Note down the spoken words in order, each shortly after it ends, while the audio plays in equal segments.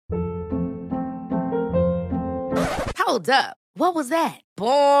Hold up. What was that?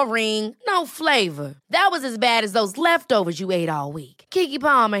 Boring. No flavor. That was as bad as those leftovers you ate all week. Keke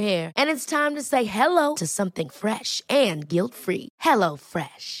Palmer here. And it's time to say hello to something fresh and guilt-free. Hello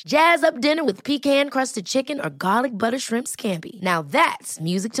Fresh. Jazz up dinner with pecan-crusted chicken or garlic butter shrimp scampi. Now that's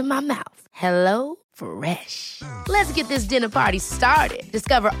music to my mouth. Hello Fresh. Let's get this dinner party started.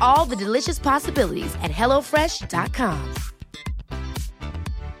 Discover all the delicious possibilities at hellofresh.com.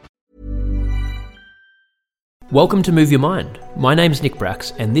 Welcome to Move Your Mind. My name's Nick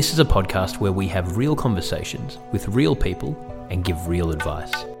Brax, and this is a podcast where we have real conversations with real people and give real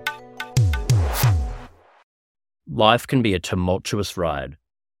advice. Life can be a tumultuous ride,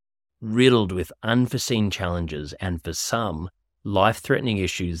 riddled with unforeseen challenges and, for some, life-threatening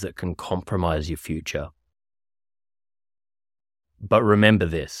issues that can compromise your future. But remember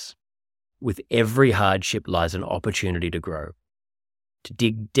this, with every hardship lies an opportunity to grow, to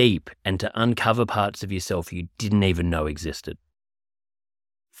dig deep and to uncover parts of yourself you didn't even know existed.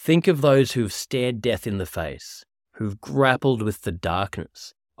 Think of those who've stared death in the face, who've grappled with the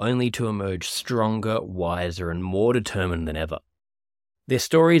darkness, only to emerge stronger, wiser, and more determined than ever. Their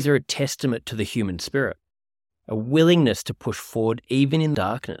stories are a testament to the human spirit, a willingness to push forward even in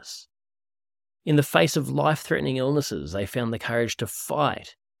darkness. In the face of life-threatening illnesses, they found the courage to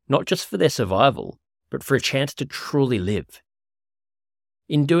fight, not just for their survival, but for a chance to truly live.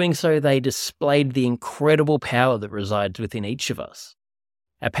 In doing so, they displayed the incredible power that resides within each of us,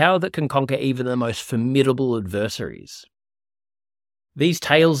 a power that can conquer even the most formidable adversaries. These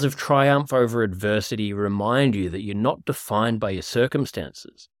tales of triumph over adversity remind you that you're not defined by your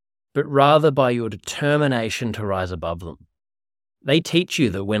circumstances, but rather by your determination to rise above them. They teach you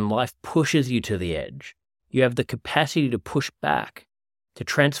that when life pushes you to the edge, you have the capacity to push back, to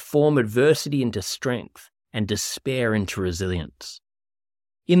transform adversity into strength and despair into resilience.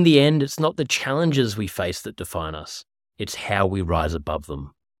 In the end, it's not the challenges we face that define us, it's how we rise above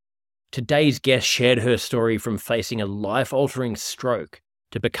them. Today's guest shared her story from facing a life-altering stroke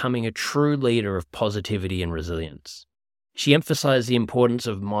to becoming a true leader of positivity and resilience. She emphasized the importance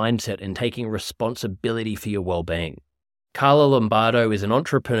of mindset and taking responsibility for your well-being. Carla Lombardo is an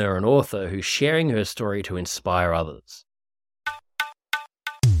entrepreneur and author who's sharing her story to inspire others.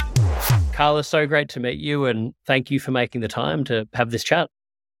 Carla, so great to meet you, and thank you for making the time to have this chat.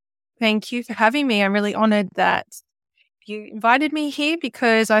 Thank you for having me. I'm really honoured that you invited me here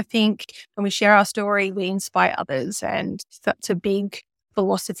because I think when we share our story, we inspire others, and that's a big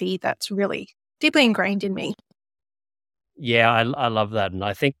philosophy that's really deeply ingrained in me. Yeah, I love that. And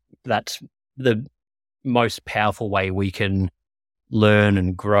I think that's the most powerful way we can learn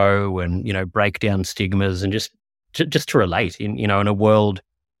and grow and, break down stigmas and just to relate in a world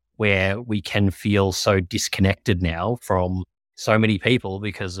where we can feel so disconnected now from so many people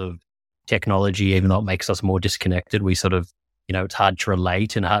because of technology. Even though it makes us more disconnected, we sort of, it's hard to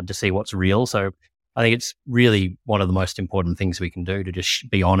relate and hard to see what's real. So I think it's really one of the most important things we can do to just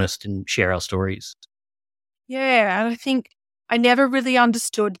be honest and share our stories. Yeah, and I think I never really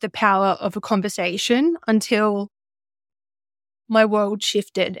understood the power of a conversation until my world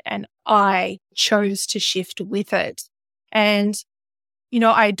shifted and I chose to shift with it. And,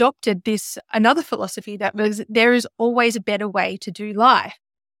 I adopted another philosophy that was there is always a better way to do life.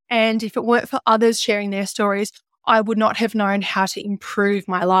 And if it weren't for others sharing their stories, I would not have known how to improve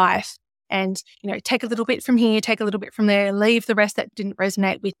my life. And, take a little bit from here, take a little bit from there, leave the rest that didn't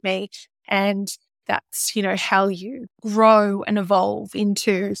resonate with me. And that's, how you grow and evolve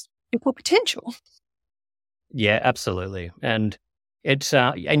into your full potential. Yeah, absolutely. And it's,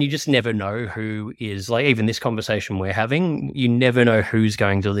 and you just never know who is, like, even this conversation we're having, you never know who's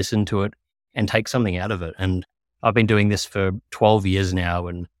going to listen to it and take something out of it. And I've been doing this for 12 years now,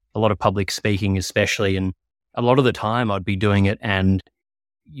 and a lot of public speaking especially. And a lot of the time I'd be doing it and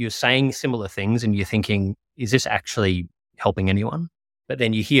you're saying similar things and you're thinking, is this actually helping anyone? But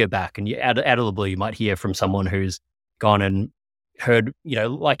then you hear back and out of the blue, you might hear from someone who's gone and heard,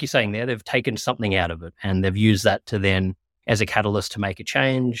 like you're saying there, they've taken something out of it and they've used that to then as a catalyst to make a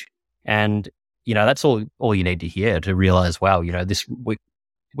change. And, that's all you need to hear to realize, wow,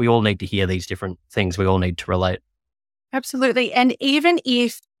 we all need to hear these different things. We all need to relate. Absolutely. And even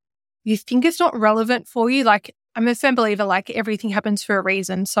if you think it's not relevant for you, like, I'm a firm believer, like, everything happens for a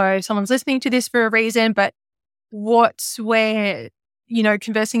reason. So someone's listening to this for a reason, but what we're,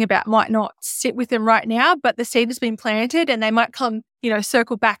 conversing about might not sit with them right now, but the seed has been planted and they might come,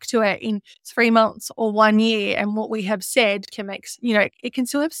 circle back to it in 3 months or 1 year. And what we have said can make, it can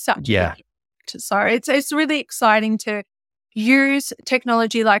still have such impact. So it's really exciting to use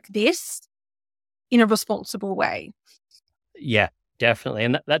technology like this in a responsible way. Yeah, definitely.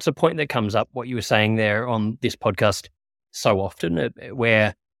 And that's a point that comes up, what you were saying there on this podcast so often,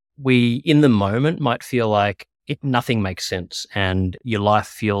 where we, in the moment, might feel like nothing makes sense and your life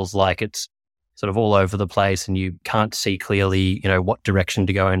feels like it's sort of all over the place and you can't see clearly, what direction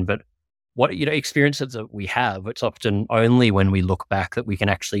to go in. But what, experiences that we have, it's often only when we look back that we can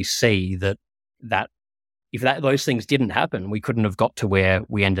actually see that if those things didn't happen, we couldn't have got to where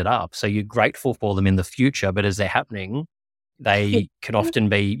we ended up. So you're grateful for them in the future, but as they're happening, they can often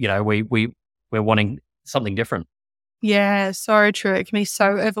be, we're wanting something different. Yeah, so true. It can be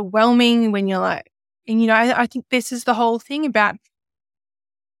so overwhelming when you're like, and I think this is the whole thing about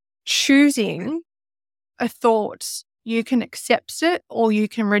choosing a thought. You can accept it or you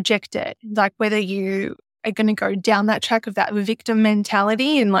can reject it. Like whether you are going to go down that track of that victim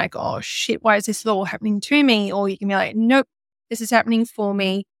mentality and like, oh shit, why is this all happening to me? Or you can be like, nope, this is happening for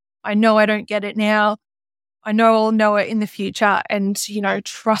me. I know I don't get it now. I know I'll know it in the future. And,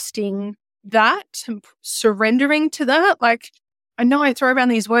 trusting that and surrendering to that. Like, I know I throw around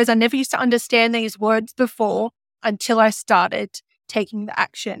these words. I never used to understand these words before until I started taking the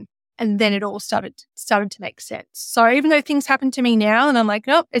action. And then it all started to make sense. So even though things happen to me now and I'm like,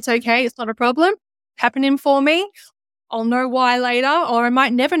 nope, it's okay. It's not a problem. Happening for me. I'll know why later, or I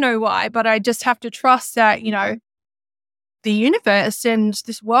might never know why, but I just have to trust that, the universe and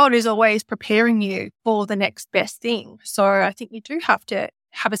this world is always preparing you for the next best thing. So I think you do have to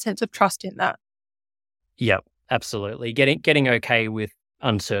have a sense of trust in that. Yep, absolutely. Getting okay with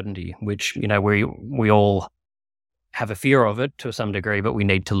uncertainty, which, we all have a fear of it to some degree, but we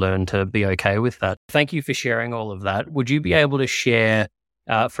need to learn to be okay with that. Thank you for sharing all of that. Would you be able to share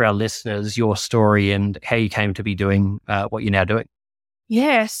for our listeners your story and how you came to be doing what you're now doing?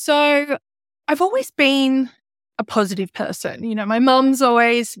 Yeah, so I've always been a positive person. My mum's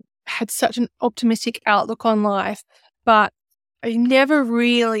always had such an optimistic outlook on life, but I never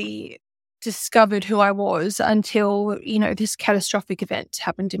really discovered who I was until, this catastrophic event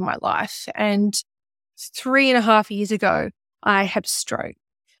happened in my life. And 3.5 years ago, I had a stroke.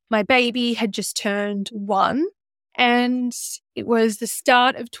 My baby had just turned 1 and it was the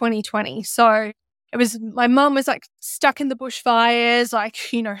start of 2020. So my mum was like stuck in the bushfires, like,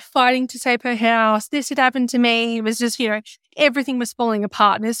 fighting to save her house. This had happened to me. It was just, everything was falling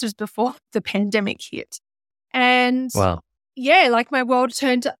apart. And this was before the pandemic hit. And wow. Yeah, like my world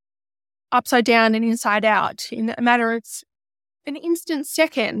turned upside down and inside out in a matter of an instant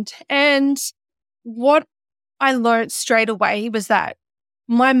second. And what I learned straight away was that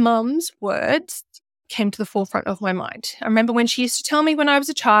my mum's words came to the forefront of my mind. I remember when she used to tell me when I was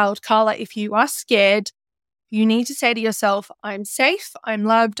a child, Carla, if you are scared, you need to say to yourself, I'm safe, I'm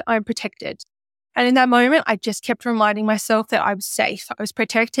loved, I'm protected. And in that moment, I just kept reminding myself that I was safe, I was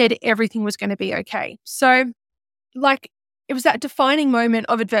protected, everything was going to be okay. So it was that defining moment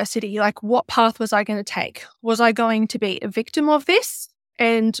of adversity. Like, what path was I going to take? Was I going to be a victim of this?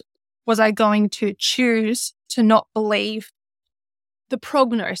 And was I going to choose to not believe the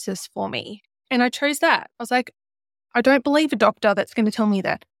prognosis for me? And I chose that. I was like, I don't believe a doctor that's going to tell me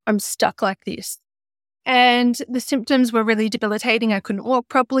that I'm stuck like this. And the symptoms were really debilitating. I couldn't walk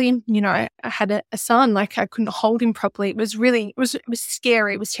properly. I had a son, like I couldn't hold him properly. It was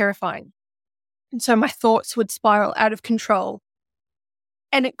scary. It was terrifying. And so my thoughts would spiral out of control.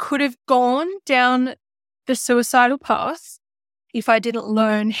 And it could have gone down the suicidal path if I didn't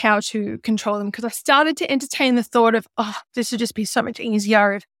learn how to control them, because I started to entertain the thought of, this would just be so much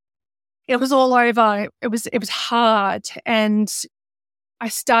easier if it was all over. It was hard. And I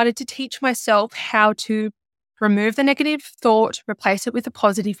started to teach myself how to remove the negative thought, replace it with a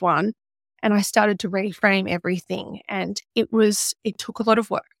positive one. And I started to reframe everything. And it took a lot of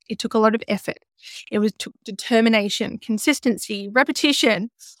work. It took a lot of effort. Took determination, consistency,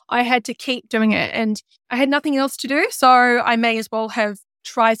 repetition. I had to keep doing it and I had nothing else to do. So I may as well have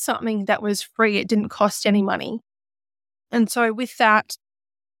tried something that was free. It didn't cost any money. And so with that,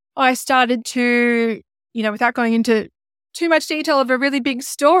 I started to, without going into too much detail of a really big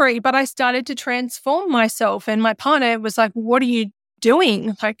story, but I started to transform myself. And my partner was like, what are you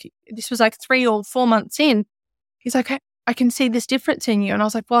doing? Like, this was like 3 or 4 months in. He's like, I can see this difference in you. And I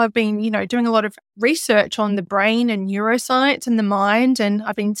was like, well, I've been, doing a lot of research on the brain and neuroscience and the mind, and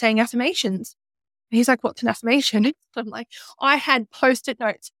I've been saying affirmations. And he's like, what's an affirmation? I'm like, I had Post-it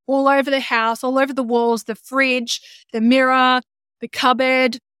notes all over the house, all over the walls, the fridge, the mirror, the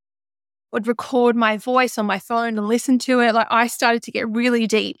cupboard. Would record my voice on my phone and listen to it. Like, I started to get really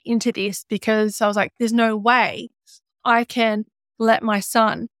deep into this because I was like, there's no way I can let my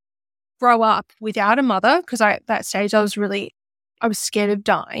son grow up without a mother, because at that stage I was scared of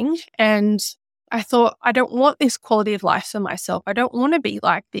dying. And I thought, I don't want this quality of life for myself. I don't want to be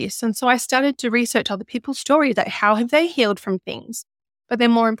like this. And so I started to research other people's stories, like how have they healed from things? But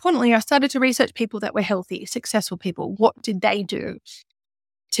then more importantly, I started to research people that were healthy, successful people. What did they do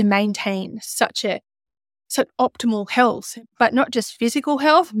to maintain such optimal health, but not just physical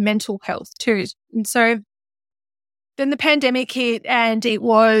health, mental health too. And so then the pandemic hit, and it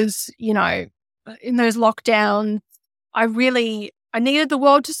was, in those lockdowns, I needed the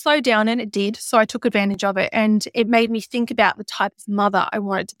world to slow down, and it did. So I took advantage of it, and it made me think about the type of mother I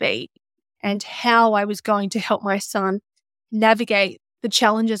wanted to be and how I was going to help my son navigate the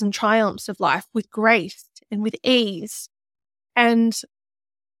challenges and triumphs of life with grace and with ease. And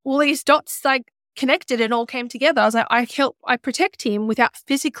all these dots connected and all came together. I was like, I protect him without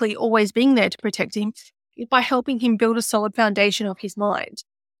physically always being there to protect him by helping him build a solid foundation of his mind.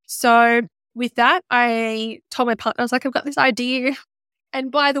 So with that, I told my partner, I was like, I've got this idea.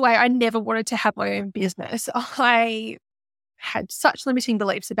 And by the way, I never wanted to have my own business. I had such limiting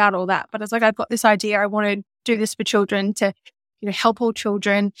beliefs about all that. But I was like, I've got this idea. I want to do this for children, to help all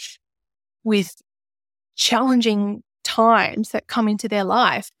children with challenging times that come into their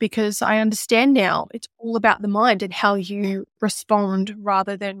life, because I understand now it's all about the mind and how you respond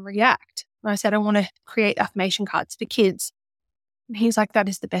rather than react. And I said, I want to create affirmation cards for kids. And he's like, that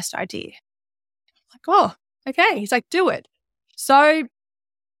is the best idea. I'm like, oh, okay. He's like, do it. So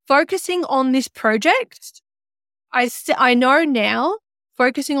focusing on this project, I know now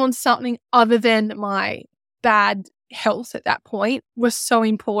focusing on something other than my bad health at that point was so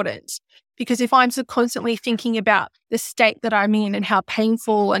important. Because if I'm constantly thinking about the state that I'm in and how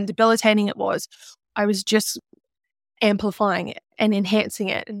painful and debilitating it was, I was just amplifying it and enhancing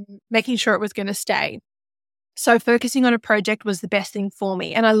it and making sure it was going to stay. So focusing on a project was the best thing for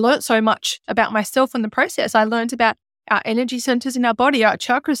me. And I learned so much about myself in the process. I learned about our energy centers in our body, our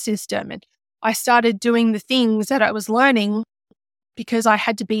chakra system. And I started doing the things that I was learning because I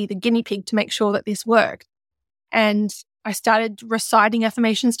had to be the guinea pig to make sure that this worked. And I started reciting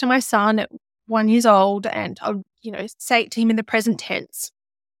affirmations to my son at 1 year old, and I would, say it to him in the present tense.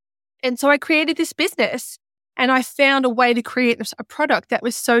 And so I created this business, and I found a way to create a product that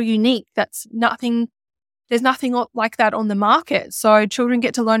was so unique. There's nothing like that on the market. So children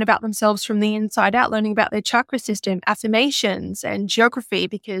get to learn about themselves from the inside out, learning about their chakra system, affirmations, and geography,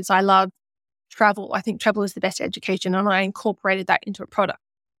 because I love travel. I think travel is the best education, and I incorporated that into a product.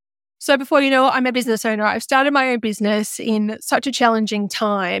 So before you know it, I'm a business owner. I've started my own business in such a challenging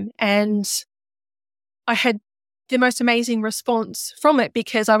time, and I had the most amazing response from it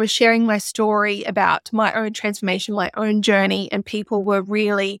because I was sharing my story about my own transformation, my own journey, and people were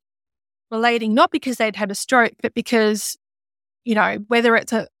really relating, not because they'd had a stroke, but because, whether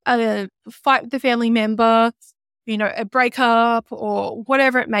it's a fight with a family member, a breakup or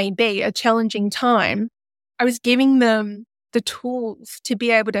whatever it may be, a challenging time, I was giving them the tools to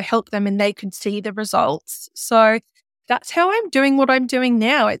be able to help them, and they could see the results. So that's how I'm doing what I'm doing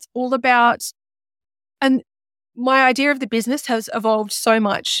now. It's all about, and my idea of the business has evolved so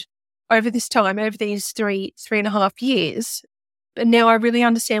much over this time, over these 3.5 years. And now I really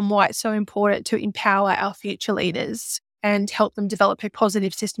understand why it's so important to empower our future leaders and help them develop a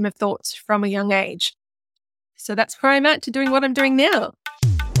positive system of thoughts from a young age. So that's where I'm at to doing what I'm doing now.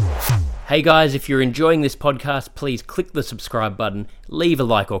 Hey guys, if you're enjoying this podcast, please click the subscribe button, leave a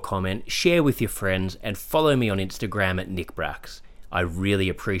like or comment, share with your friends, and follow me on Instagram at NickBrax. I really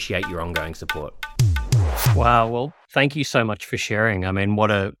appreciate your ongoing support. Wow, well, thank you so much for sharing. I mean,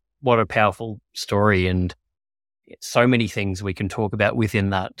 what a powerful story, and so many things we can talk about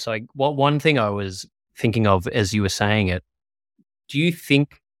within that. So one thing I was thinking of as you were saying it, do you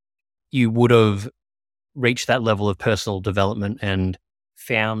think you would have reached that level of personal development and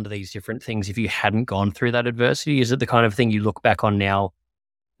found these different things if you hadn't gone through that adversity? Is it the kind of thing you look back on now,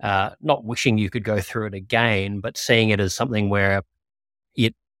 not wishing you could go through it again, but seeing it as something where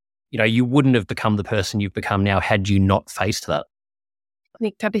you wouldn't have become the person you've become now had you not faced that? I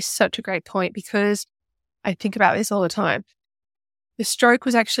think that is such a great point, because I think about this all the time. The stroke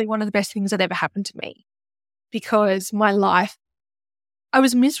was actually one of the best things that ever happened to me, because my life, I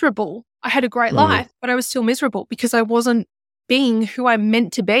was miserable. I had a great life, but I was still miserable because I wasn't being who I'm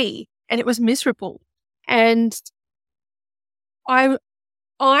meant to be, and it was miserable. And I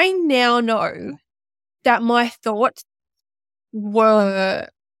now know that my thoughts were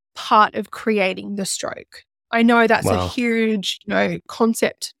part of creating the stroke. I know that's a huge,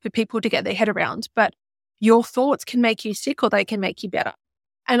 concept for people to get their head around, but your thoughts can make you sick or they can make you better.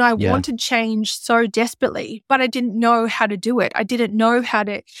 And I wanted change so desperately, but I didn't know how to do it. I didn't know how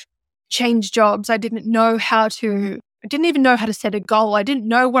to change jobs. I didn't know how to I didn't even know how to set a goal. I didn't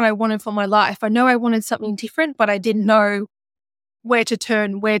know what I wanted for my life. I know I wanted something different, but I didn't know where to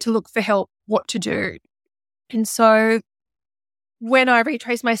turn, where to look for help, what to do. And so when I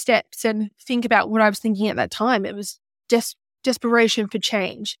retrace my steps and think about what I was thinking at that time, it was just desperation for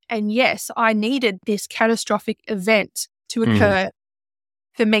change. And yes, I needed this catastrophic event to occur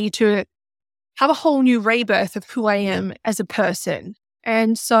for me to have a whole new rebirth of who I am as a person.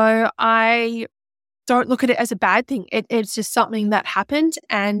 And so I don't look at it as a bad thing. It's just something that happened,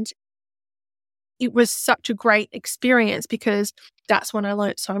 and it was such a great experience because that's when I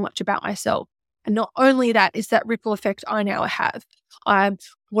learned so much about myself. And not only that, is that ripple effect I now have.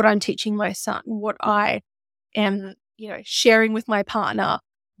 What I'm teaching my son, what I am, sharing with my partner,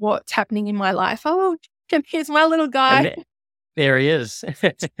 what's happening in my life. Oh, here's my little guy. And there he is.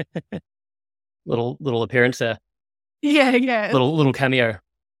 little appearance there. Yeah. Little cameo.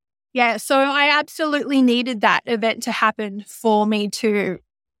 Yeah, so I absolutely needed that event to happen for me to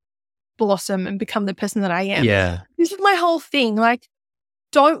blossom and become the person that I am. Yeah. This is my whole thing. Like,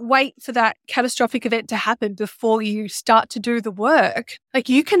 don't wait for that catastrophic event to happen before you start to do the work. Like,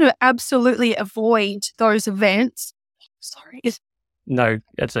 you can absolutely avoid those events. Sorry. No,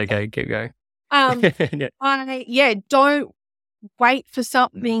 that's okay. Keep going. Don't wait for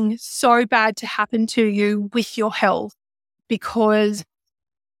something so bad to happen to you with your health, because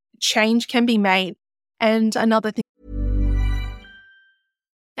change can be made. And another thing.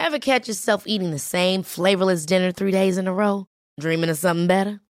 Ever catch yourself eating the same flavorless dinner 3 days in a row? Dreaming of something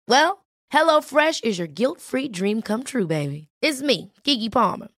better? Well, HelloFresh is your guilt-free dream come true, baby. It's me, Keke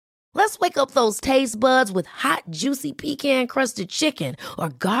Palmer. Let's wake up those taste buds with hot, juicy pecan-crusted chicken or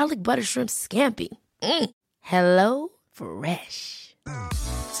garlic butter shrimp scampi. Hello Fresh.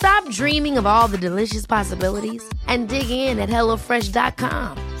 Stop dreaming of all the delicious possibilities and dig in at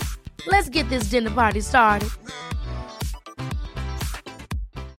HelloFresh.com. Let's get this dinner party started.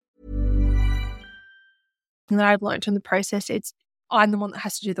 That I've learned in the process, I'm the one that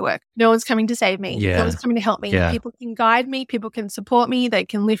has to do the work. No one's coming to save me. Yeah. No one's coming to help me. Yeah. People can guide me. People can support me. They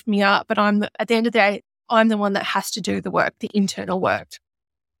can lift me up. But at the end of the day, I'm the one that has to do the work, the internal work.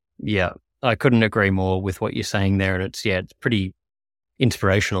 Yeah, I couldn't agree more with what you're saying there. And it's pretty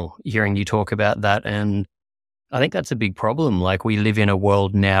inspirational hearing you talk about that. And I think that's a big problem. Like, we live in a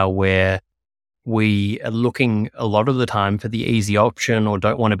world now where we are looking a lot of the time for the easy option or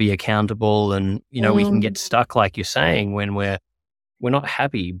don't want to be accountable. And, we can get stuck, like you're saying, when we're not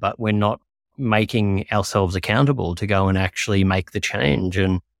happy, but we're not making ourselves accountable to go and actually make the change.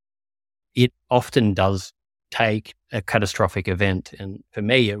 And it often does take a catastrophic event. And for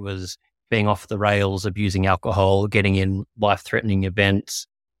me, it was being off the rails, abusing alcohol, getting in life-threatening events,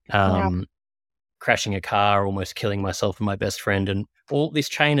 crashing a car, almost killing myself and my best friend, and all this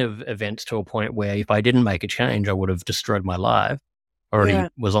chain of events to a point where if I didn't make a change, I would have destroyed my life. Already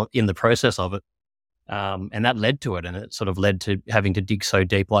was in the process of it. And that led to it, and it sort of led to having to dig so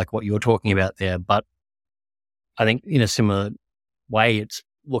deep, like what you're talking about there. But I think in a similar way,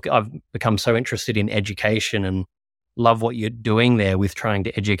 I've become so interested in education and love what you're doing there with trying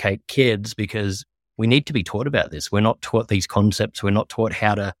to educate kids, because we need to be taught about this. We're not taught these concepts. We're not taught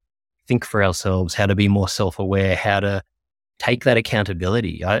how to think for ourselves, how to be more self-aware, how to take that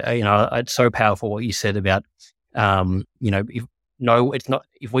accountability. It's so powerful what you said about, if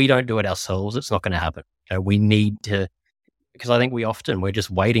we don't do it ourselves, it's not going to happen. We need to, because I think we're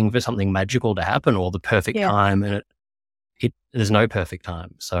just waiting for something magical to happen or the perfect time, and there's no perfect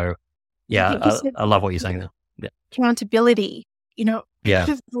time. So I love what you're saying there. Yeah. Accountability. I could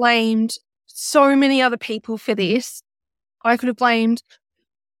have blamed so many other people for this. I could have blamed,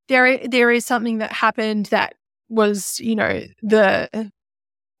 there is something that happened that was, the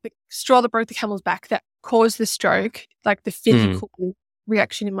straw that broke the camel's back that caused the stroke, like the physical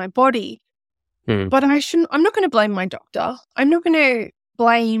reaction in my body. But I'm not going to blame my doctor. I'm not going to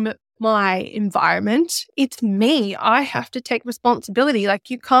blame my environment. It's me. I have to take responsibility. Like,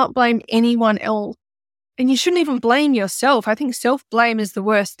 you can't blame anyone else. And you shouldn't even blame yourself. I think self-blame is the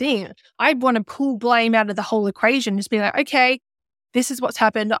worst thing. I want to pull blame out of the whole equation. Just be like, okay, this is what's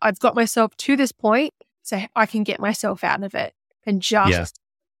happened. I've got myself to this point, so I can get myself out of it. And just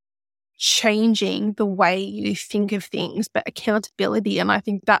changing the way you think of things, but accountability. And I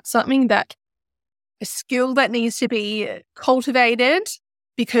think that's something that a skill that needs to be cultivated,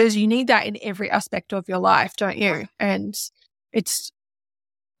 because you need that in every aspect of your life, don't you? And it's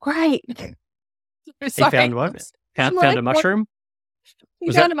great. He found what? Found a mushroom?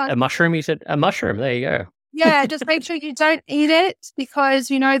 Was that a mushroom? He said, a mushroom. There you go. Yeah, just make sure you don't eat it, because,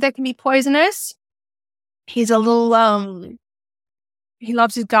 they can be poisonous. He's a little, he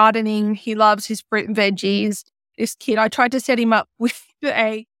loves his gardening. He loves his fruit and veggies. this kid. I tried to set him up with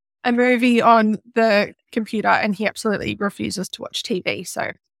a movie on the computer, and he absolutely refuses to watch TV.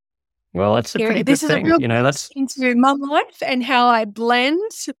 So, well, that's a pretty good this thing. is a real That's into my life and how I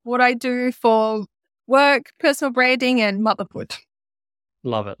blend what I do for work, personal branding, and motherhood.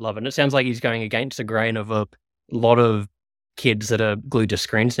 love it. And it sounds like he's going against the grain of a lot of kids that are glued to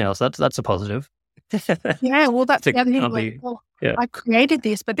screens now. So that's a positive. Yeah, well, that's the other thing. I created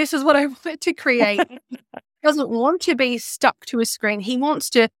this, but this is what I wanted to create. He doesn't want to be stuck to a screen. He wants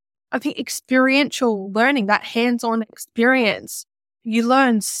to, I think, experiential learning, that hands-on experience. You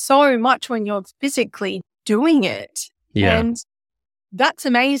learn so much when you're physically doing it. Yeah. And that's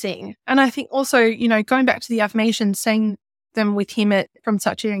amazing. And I think also, going back to the affirmations, saying them with him from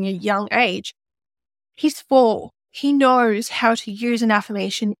such a young age, he's 4. He knows how to use an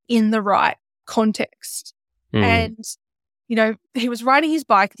affirmation in the right context. And, he was riding his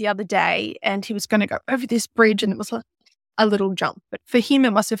bike the other day and he was going to go over this bridge, and it was a little jump. But for him,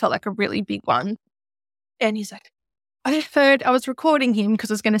 it must have felt like a really big one. And he's like, I was recording him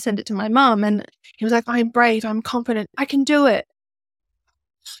because I was going to send it to my mum. And he was like, I'm brave, I'm confident, I can do it.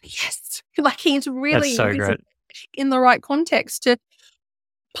 Yes. Like he's really That's so great. in the right context to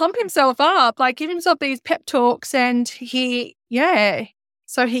pump himself up, like give himself these pep talks, and so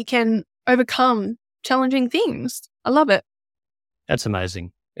he can overcome challenging things. I love it. That's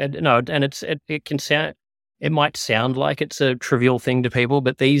amazing. And it can sound, it might sound like it's a trivial thing to people,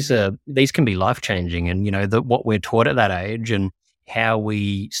 but these can be life changing. And what we're taught at that age and how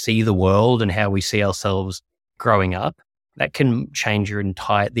we see the world and how we see ourselves growing up, that can change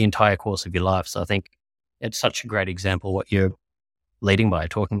the entire course of your life. So I think it's such a great example what you're leading by,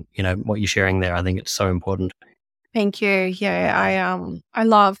 talking, what you're sharing there. I think it's so important. Thank you. Yeah,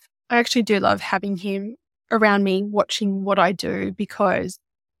 I actually do love having him around me, watching what I do, because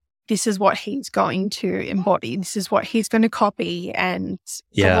this is what he's going to embody. This is what he's going to copy. And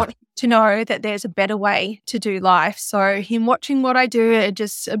I want him to know that there's a better way to do life. So him watching what I do and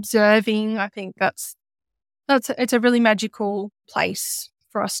just observing, I think it's a really magical place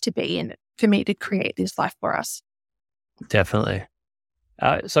for us to be in, for me to create this life for us. Definitely.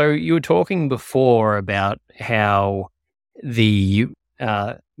 So you were talking before about how the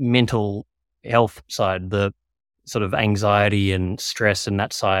mental health side, the sort of anxiety and stress and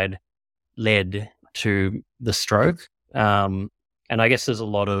that side led to the stroke. And I guess there's a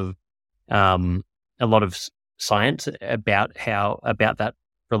lot of science about that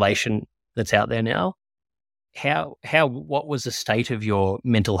relation that's out there now. What was the state of your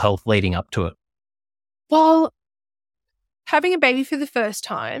mental health leading up to it? Well, having a baby for the first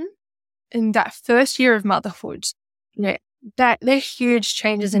time in that first year of motherhood, that they're huge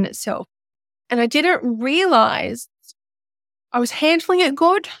changes in itself. And I didn't realize I was handling it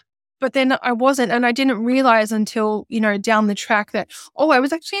good, but then I wasn't. And I didn't realize until, down the track that, I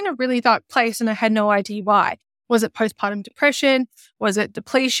was actually in a really dark place and I had no idea why. Was it postpartum depression? Was it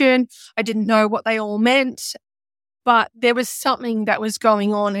depletion? I didn't know what they all meant, but there was something that was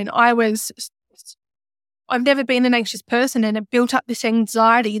going on. And I've never been an anxious person, and it built up this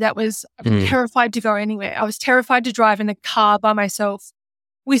anxiety that was terrified to go anywhere. I was terrified to drive in a car by myself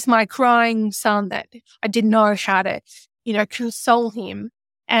with my crying son that I didn't know how to, console him.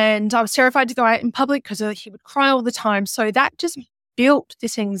 And I was terrified to go out in public because he would cry all the time. So that just built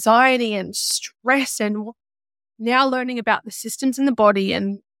this anxiety and stress. And now learning about the systems in the body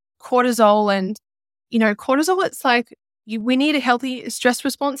and cortisol, and, cortisol, it's like we need a healthy stress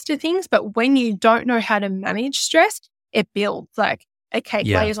response to things. But when you don't know how to manage stress, it builds like a cake,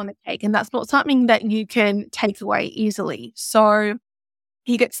 layers on a cake. And that's not something that you can take away easily. So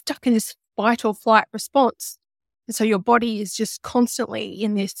you get stuck in this fight or flight response. And so your body is just constantly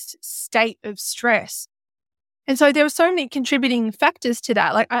in this state of stress. And so there were so many contributing factors to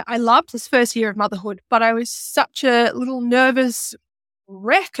that. Like I loved this first year of motherhood, but I was such a little nervous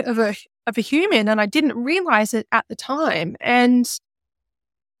wreck of a human, and I didn't realize it at the time. And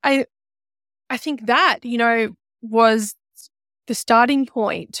I think that, was the starting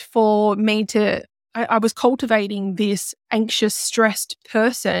point for me to, I was cultivating this anxious, stressed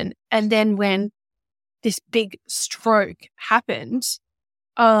person. And then when this big stroke happened,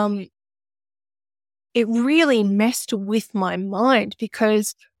 it really messed with my mind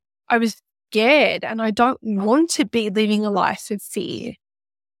because I was scared and I don't want to be living a life of fear.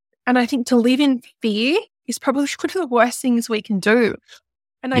 And I think to live in fear is probably one of the worst things we can do.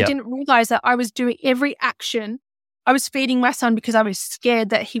 And I didn't realize that I was doing every action. I was feeding my son because I was scared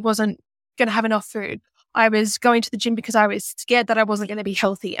that he wasn't going to have enough food. I was going to the gym because I was scared that I wasn't going to be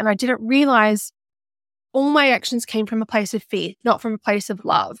healthy. And I didn't realize all my actions came from a place of fear, not from a place of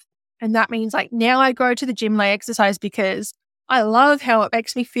love. And that means like now I go to the gym and I exercise because I love how it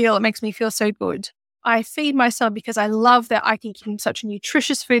makes me feel. It makes me feel so good. I feed my son because I love that I can give him such a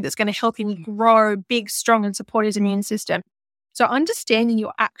nutritious food that's going to help him grow big, strong, and support his immune system. So understanding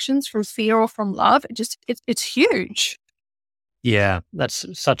your actions from fear or from love, it's huge. Yeah, that's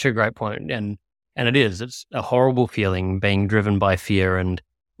such a great point. And it is. It's a horrible feeling being driven by fear, and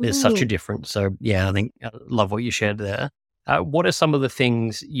there's such a difference. So yeah, I think I love what you shared there. What are some of the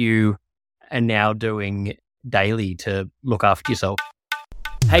things you are now doing daily to look after yourself?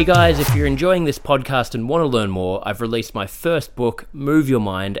 Hey guys, if you're enjoying this podcast and want to learn more, I've released my first book, Move Your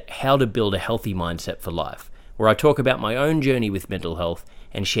Mind, How to Build a Healthy Mindset for Life, where I talk about my own journey with mental health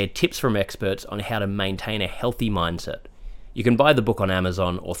and share tips from experts on how to maintain a healthy mindset. You can buy the book on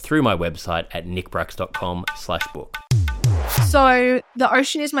Amazon or through my website at nickbrax.com/book. So the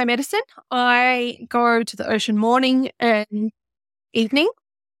ocean is my medicine. I go to the ocean morning and evening.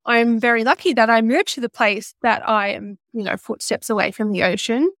 I'm very lucky that I moved to the place that I am, footsteps away from the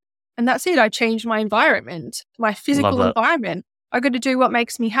ocean. And that's it. I changed my environment, my physical environment. I got to do what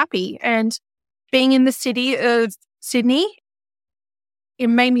makes me happy. And being in the city of Sydney, it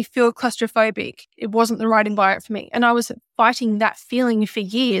made me feel claustrophobic. It wasn't the right environment for me. And I was fighting that feeling for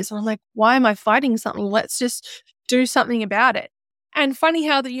years. And I'm like, why am I fighting something? Let's just do something about it. And funny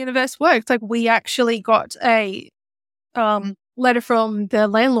how the universe works. Like we actually got a letter from the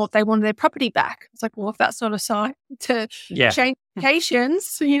landlord. They wanted their property back. It's like, well, if that's not a sign to change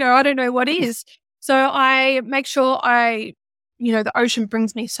locations, I don't know what is. So I make sure the ocean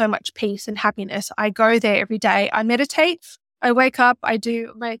brings me so much peace and happiness. I go there every day. I meditate. I wake up. I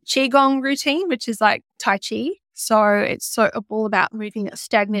do my Qigong routine, which is like Tai Chi. So it's all about moving that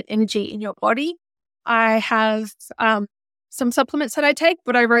stagnant energy in your body. I have some supplements that I take,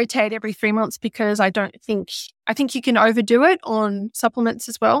 but I rotate every 3 months because I think you can overdo it on supplements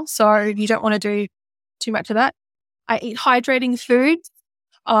as well. So you don't want to do too much of that. I eat hydrating food.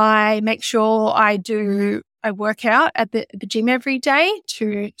 I make sure I work out at the gym every day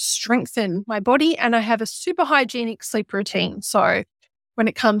to strengthen my body, and I have a super hygienic sleep routine. So when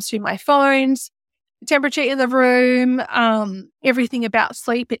it comes to my phones, the temperature in the room, everything about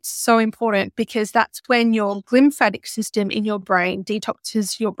sleep, it's so important because that's when your lymphatic system in your brain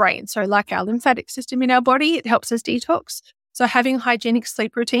detoxes your brain. So like our lymphatic system in our body, it helps us detox. So having a hygienic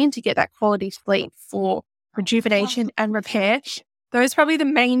sleep routine to get that quality sleep for rejuvenation and repair, those are probably the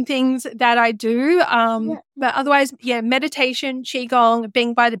main things that I do. But otherwise, meditation, Qigong,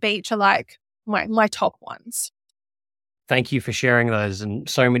 being by the beach are like my top ones. Thank you for sharing those, and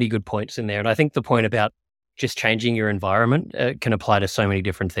so many good points in there. And I think the point about just changing your environment can apply to so many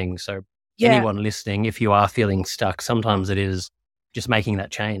different things. So anyone listening, if you are feeling stuck, sometimes it is just making that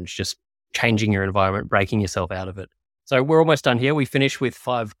change, just changing your environment, breaking yourself out of it. So we're almost done here. We finish with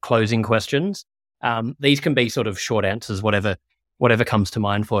 5 closing questions. These can be sort of short answers, whatever comes to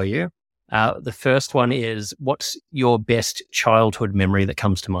mind for you. The first one is, what's your best childhood memory that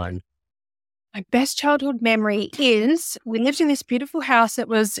comes to mind? My best childhood memory is we lived in this beautiful house. It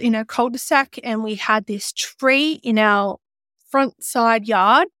was in a cul-de-sac, and we had this tree in our front side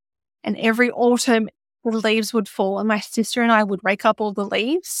yard, and every autumn the leaves would fall, and my sister and I would rake up all the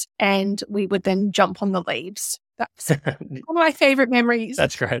leaves and we would then jump on the leaves. That's one of my favorite memories.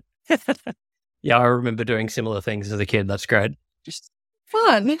 That's great. Yeah, I remember doing similar things as a kid. That's great. Just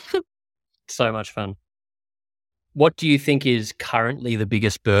fun. So much fun. What do you think is currently the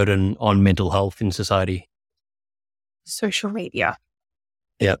biggest burden on mental health in society? Social media.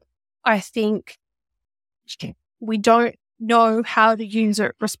 Yep. I think we don't know how to use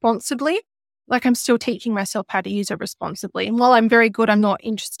it responsibly. Like I'm still teaching myself how to use it responsibly. And while I'm very good, I'm not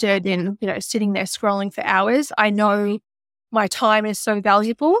interested in, sitting there scrolling for hours. I know my time is so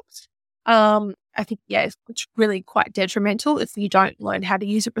valuable. I think, it's really quite detrimental if you don't learn how to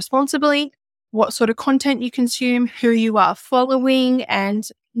use it responsibly, what sort of content you consume, who you are following, and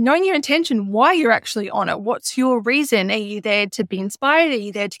knowing your intention, why you're actually on it. What's your reason? Are you there to be inspired? Are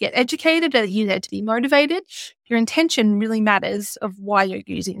you there to get educated? Are you there to be motivated? Your intention really matters of why you're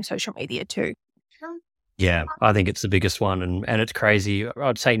using social media too. Yeah, I think it's the biggest one. And it's crazy.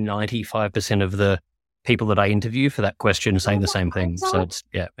 I'd say 95% of the people that I interview for that question say the same thing. So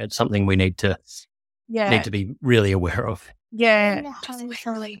it's something we need to be really aware of. Yeah.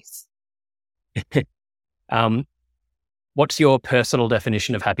 What's your personal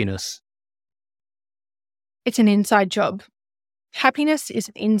definition of happiness? It's an inside job. Happiness is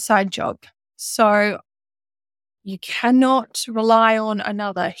an inside job. So you cannot rely on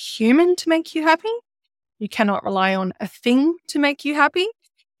another human to make you happy. You cannot rely on a thing to make you happy.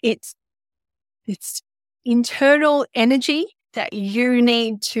 It's internal energy that you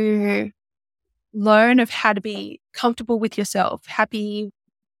need to learn of how to be comfortable with yourself, happy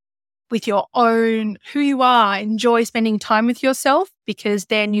with your own, who you are, enjoy spending time with yourself, because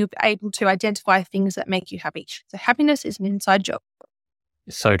then you're able to identify things that make you happy. So happiness is an inside job.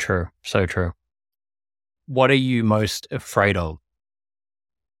 So true. So true. What are you most afraid of?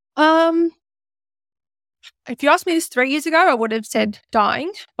 If you asked me this 3 years ago, I would have said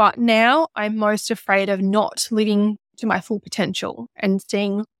dying. But now I'm most afraid of not living to my full potential and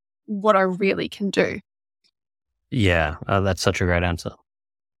seeing what I really can do. Yeah, that's such a great answer.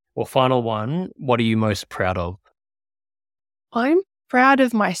 Well, final one, what are you most proud of? I'm proud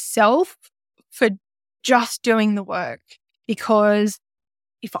of myself for just doing the work, because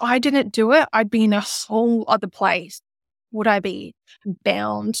if I didn't do it, I'd be in a whole other place. Would I be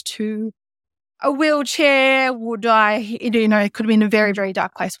bound to a wheelchair? Would I, it could have been a very, very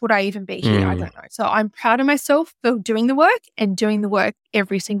dark place. Would I even be here? I don't know. So I'm proud of myself for doing the work and doing the work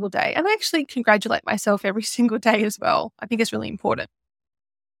every single day. And I actually congratulate myself every single day as well. I think it's really important.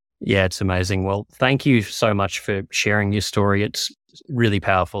 Yeah, it's amazing. Well, thank you so much for sharing your story. It's really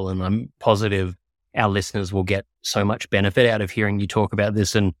powerful, and I'm positive our listeners will get so much benefit out of hearing you talk about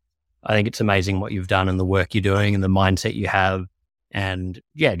this. And I think it's amazing what you've done and the work you're doing and the mindset you have. And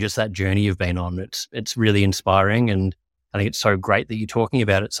yeah, just that journey you've been on. It's really inspiring, and I think it's so great that you're talking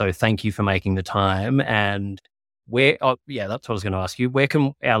about it. So thank you for making the time. And that's what I was going to ask you. Where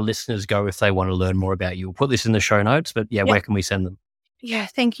can our listeners go if they want to learn more about you? We'll put this in the show notes, but yeah, where can we send them? Yeah,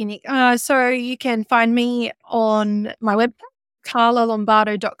 thank you, Nick. So you can find me on my website,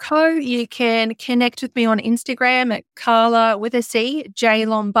 carlalombardo.co. You can connect with me on Instagram at Carla with a C, J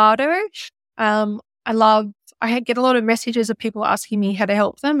Lombardo. I get a lot of messages of people asking me how to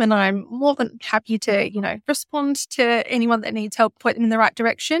help them, and I'm more than happy to, respond to anyone that needs help, point them in the right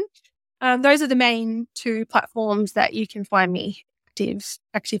direction. Those are the main two platforms that you can find me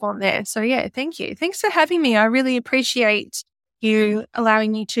active on there. So yeah, thank you. Thanks for having me. I really appreciate you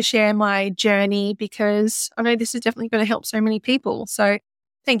allowing me to share my journey, because I know this is definitely going to help so many people. So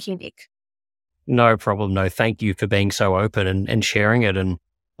thank you, Nick. No problem. No, thank you for being so open and sharing it. And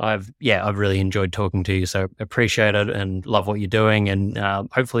I've really enjoyed talking to you. So appreciate it and love what you're doing. And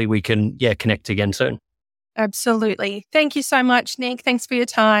hopefully we can, connect again soon. Absolutely. Thank you so much, Nick. Thanks for your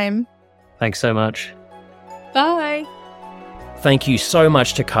time. Thanks so much. Bye. Thank you so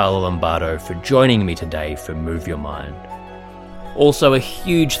much to Carla Lombardo for joining me today for Move Your Mind. Also, a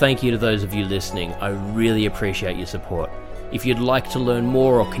huge thank you to those of you listening. I really appreciate your support. If you'd like to learn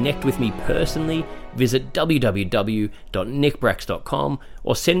more or connect with me personally, visit www.nickbrax.com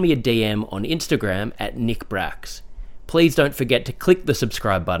or send me a DM on Instagram at nickbrax. Please don't forget to click the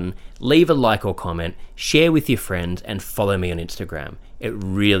subscribe button, leave a like or comment, share with your friends, and follow me on Instagram. It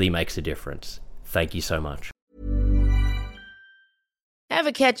really makes a difference. Thank you so much.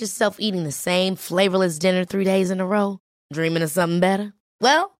 Ever catch yourself eating the same flavorless dinner 3 days in a row? Dreaming of something better?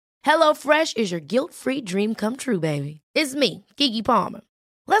 Well, HelloFresh is your guilt-free dream come true, baby. It's me, Keke Palmer.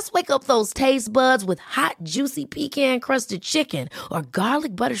 Let's wake up those taste buds with hot, juicy pecan-crusted chicken or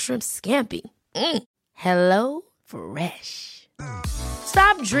garlic butter shrimp scampi. HelloFresh.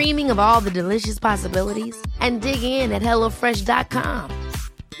 Stop dreaming of all the delicious possibilities and dig in at HelloFresh.com.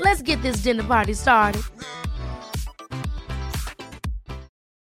 Let's get this dinner party started.